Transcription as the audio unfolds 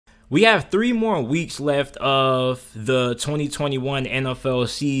We have 3 more weeks left of the 2021 NFL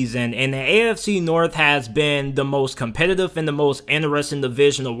season, and the AFC North has been the most competitive and the most interesting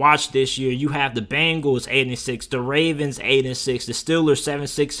division to watch this year. You have the Bengals 8-6, the Ravens 8-6, the Steelers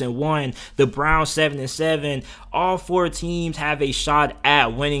 7-6-1, the Browns 7-7. All 4 teams have a shot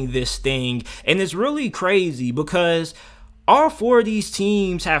at winning this thing, and it's really crazy because all 4 of these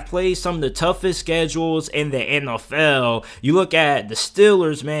teams have played some of the toughest schedules in the NFL. You look at the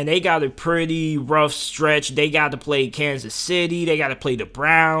Steelers, man, they got a pretty rough stretch. They got to play Kansas City. They got to play the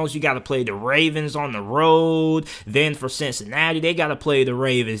Browns. You got to play the Ravens on the road. Then for Cincinnati, they got to play the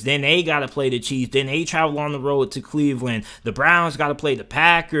Ravens. Then they got to play the Chiefs. Then they travel on the road to Cleveland. The Browns got to play the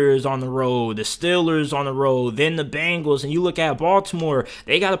Packers on the road. The Steelers on the road. Then the Bengals. And you look at Baltimore,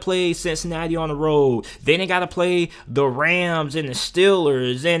 they got to play Cincinnati on the road. Then they got to play the Rams and the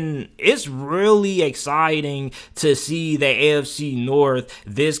Steelers, and it's really exciting to see the AFC North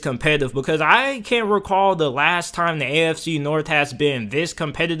this competitive because I can't recall the last time the AFC North has been this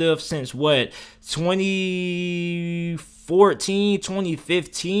competitive since what, 2014,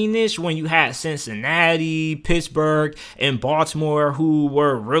 2015-ish, when you had Cincinnati, Pittsburgh, and Baltimore who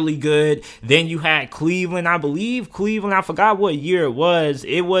were really good. Then you had Cleveland. I believe Cleveland, I forgot what year it was.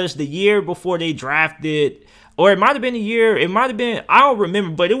 It was the year before they drafted, or it might have been a year, I don't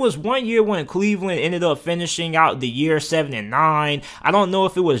remember, but it was one year when Cleveland ended up finishing out the year 7-9. I don't know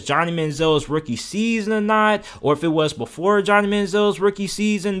if it was Johnny Manziel's rookie season or not, or if it was before Johnny Manziel's rookie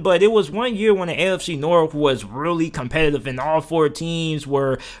season, but it was one year when the AFC North was really competitive and all 4 teams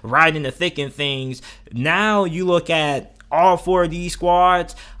were right in the thick of things. Now you look at all 4 of these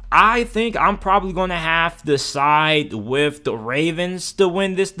squads, I think I'm probably going to have to side with the Ravens to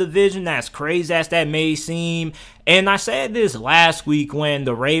win this division, as crazy as that may seem. And I said this last week when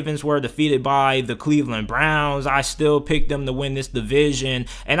the Ravens were defeated by the Cleveland Browns. I still picked them to win this division.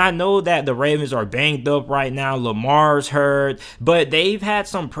 And I know that the Ravens are banged up right now. Lamar's hurt. But they've had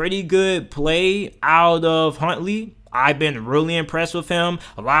some pretty good play out of Huntley. I've been really impressed with him.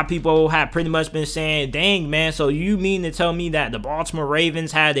 A lot of people have pretty much been saying, dang, man, so you mean to tell me that the Baltimore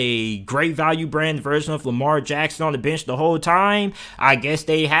Ravens had a great value brand version of Lamar Jackson on the bench the whole time? I guess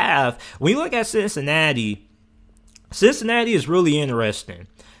they have. When you look at Cincinnati is really interesting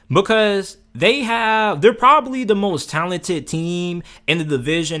because they're probably the most talented team in the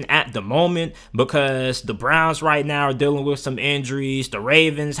division at the moment because the Browns right now are dealing with some injuries. The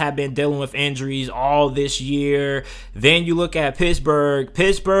Ravens have been dealing with injuries all this year. Then you look at Pittsburgh.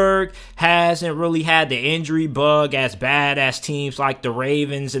 Pittsburgh hasn't really had the injury bug as bad as teams like the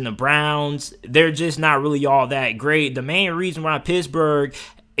Ravens and the Browns. They're just not really all that great. The main reason why Pittsburgh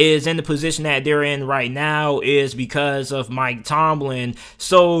is in the position that they're in right now is because of Mike Tomlin.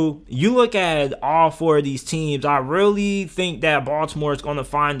 So you look at all 4 of these teams, I really think that Baltimore is going to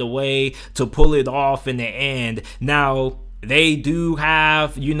find a way to pull it off in the end. Now, they do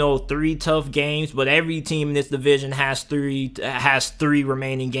have, 3 tough games, but every team in this division has three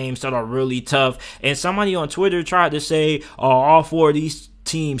remaining games that are really tough. And somebody on Twitter tried to say, oh, all 4 of these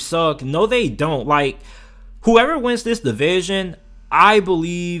teams suck. No, they don't. Like, whoever wins this division, I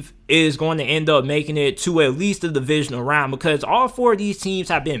believe, is going to end up making it to at least the divisional round because all 4 of these teams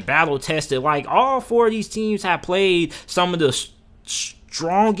have been battle tested. Like, all 4 of these teams have played some of the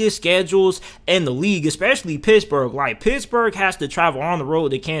strongest schedules in the league, especially Pittsburgh. Like, Pittsburgh has to travel on the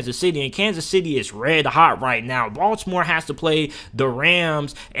road to Kansas City, and Kansas City is red hot right now. Baltimore has to play the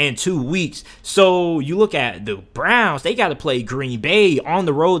Rams in 2 weeks. So you look at the Browns, they got to play Green Bay on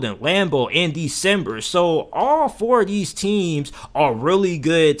the road in Lambeau in December. So all 4 of these teams are really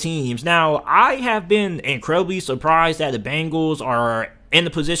good teams. Now, I have been incredibly surprised that the Bengals are in the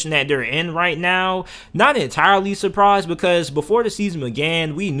position that they're in right now. Not entirely surprised because before the season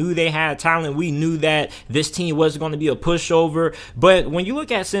began, we knew they had talent. We knew that this team wasn't going to be a pushover. But when you look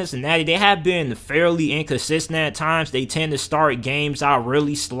at Cincinnati, they have been fairly inconsistent at times. They tend to start games out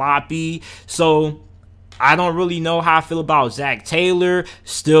really sloppy. So I don't really know how I feel about Zach Taylor.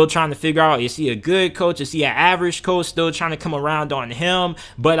 Still trying to figure out, is he a good coach? Is he an average coach? Still trying to come around on him.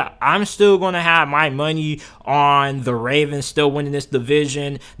 But I'm still going to have my money on the Ravens still winning this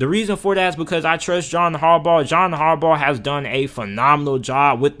division. The reason for that is because I trust John Harbaugh. John Harbaugh has done a phenomenal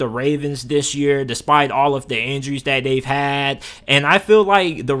job with the Ravens this year, despite all of the injuries that they've had. And I feel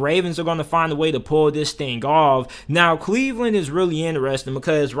like the Ravens are going to find a way to pull this thing off. Now, Cleveland is really interesting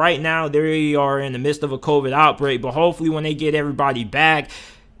because right now they are in the midst of a COVID outbreak, but hopefully when they get everybody back,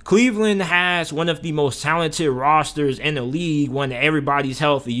 Cleveland has one of the most talented rosters in the league when everybody's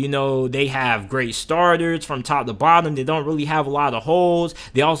healthy. You know, they have great starters from top to bottom. They don't really have a lot of holes.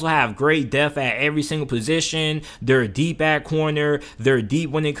 They also have great depth at every single position. They're deep at corner. They're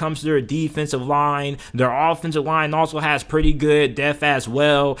deep when it comes to their defensive line. Their offensive line also has pretty good depth as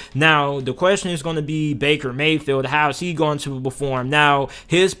well. Now, the question is going to be Baker Mayfield. How is he going to perform? Now,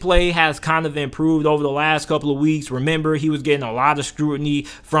 his play has kind of improved over the last couple of weeks. Remember, he was getting a lot of scrutiny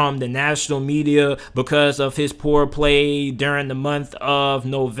from the national media because of his poor play during the month of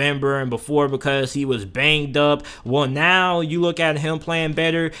November and before because he was banged up. Well, now you look at him playing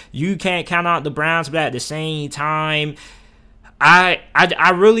better. You can't count out the Browns, but at the same time, I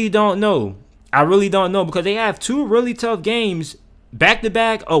really don't know. I really don't know because they have two really tough games.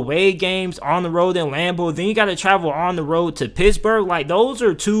 Back-to-back away games on the road in Lambeau. Then you got to travel on the road to Pittsburgh. Like, those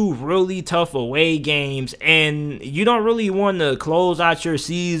are two really tough away games. And you don't really want to close out your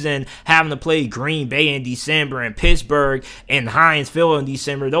season having to play Green Bay in December and Pittsburgh and Heinz Field in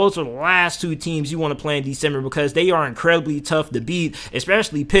December. Those are the last two teams you want to play in December because they are incredibly tough to beat,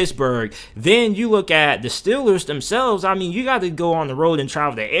 especially Pittsburgh. Then you look at the Steelers themselves. I mean, you got to go on the road and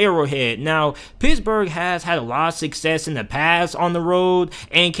travel to Arrowhead. Now, Pittsburgh has had a lot of success in the past on the road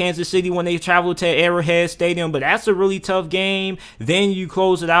and Kansas City when they traveled to Arrowhead Stadium, but that's a really tough game. Then you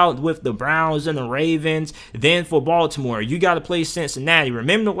close it out with the Browns and the Ravens. Then for Baltimore, you got to play Cincinnati.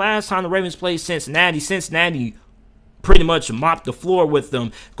 Remember the last time the Ravens played Cincinnati pretty much mopped the floor with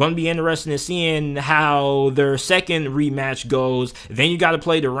them. Going to be interesting to seeing how their second rematch goes. Then you got to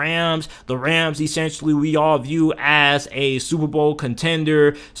play the Rams. The Rams essentially we all view as a Super Bowl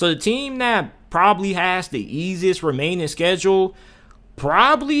contender. So the team that probably has the easiest remaining schedule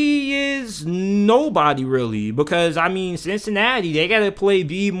probably is nobody really, because I mean Cincinnati, they gotta play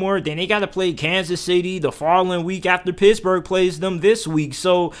Baltimore, then they gotta play Kansas City the following week after Pittsburgh plays them this week.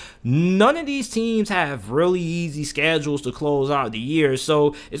 So none of these teams have really easy schedules to close out the year.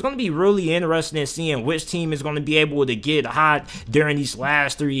 So it's going to be really interesting in seeing which team is going to be able to get hot during these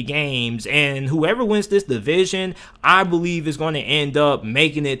last three games. And whoever wins this division, I believe is going to end up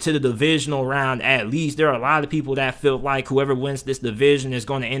making it to the divisional round at least. There are a lot of people that feel like whoever wins this division is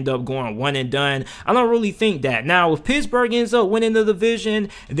going to end up going one and done. I don't really think that. Now, if Pittsburgh ends up winning the division,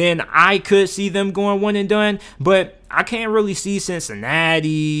 then I could see them going one and done, but I can't really see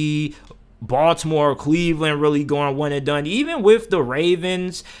Cincinnati, Baltimore, Cleveland really going one and done. Even with the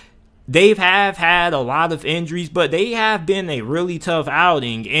Ravens, they have had a lot of injuries, but they have been a really tough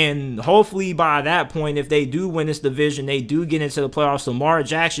outing. And hopefully by that point, if they do win this division, they do get into the playoffs. Lamar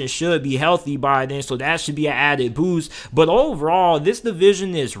Jackson should be healthy by then, so that should be an added boost. But overall, this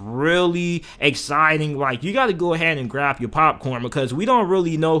division is really exciting. Like, you got to go ahead and grab your popcorn because we don't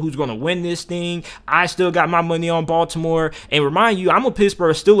really know who's going to win this thing. I still got my money on Baltimore. And remind you, I'm a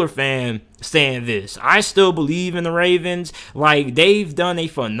Pittsburgh Steelers fan saying this. I still believe in the Ravens. Like, they've done a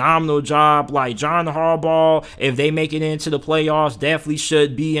phenomenal job. Like, John Harbaugh, if they make it into the playoffs, definitely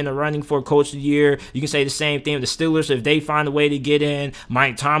should be in the running for Coach of the Year. You can say the same thing with the Steelers. If they find a way to get in,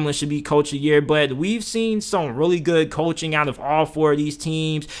 Mike Tomlin should be Coach of the Year. But we've seen some really good coaching out of all four of these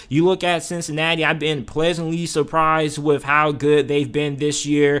teams. You look at Cincinnati, I've been pleasantly surprised with how good they've been this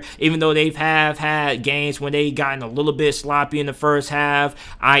year, even though they've had games when they gotten a little bit sloppy in the first half,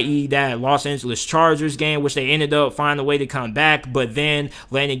 i.e. that Los Angeles Chargers game, which they ended up finding a way to come back, but then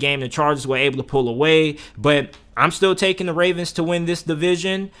late in the game, the Chargers were able to pull away. But I'm still taking the Ravens to win this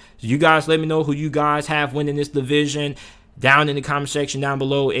division. So you guys let me know who you guys have winning this division down in the comment section down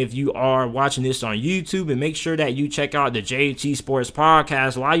below if you are watching this on YouTube. And make sure that you check out the JT Sports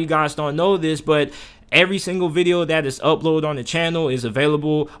Podcast. A lot of you guys don't know this, but every single video that is uploaded on the channel is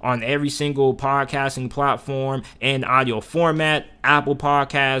available on every single podcasting platform in audio format. Apple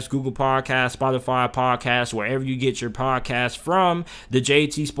Podcasts, Google Podcasts, Spotify Podcasts, wherever you get your podcasts from. The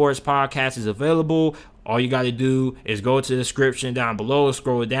JT Sports Podcast is available. All you got to do is go to the description down below,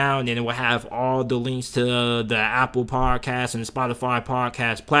 scroll down, and it will have all the links to the Apple Podcasts and Spotify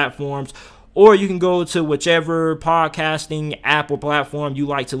Podcast platforms. Or you can go to whichever podcasting app or platform you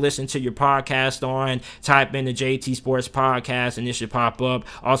like to listen to your podcast on. Type in the JT Sports Podcast and it should pop up.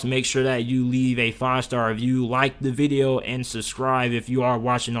 Also, make sure that you leave a 5-star review, like the video, and subscribe if you are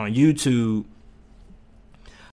watching on YouTube.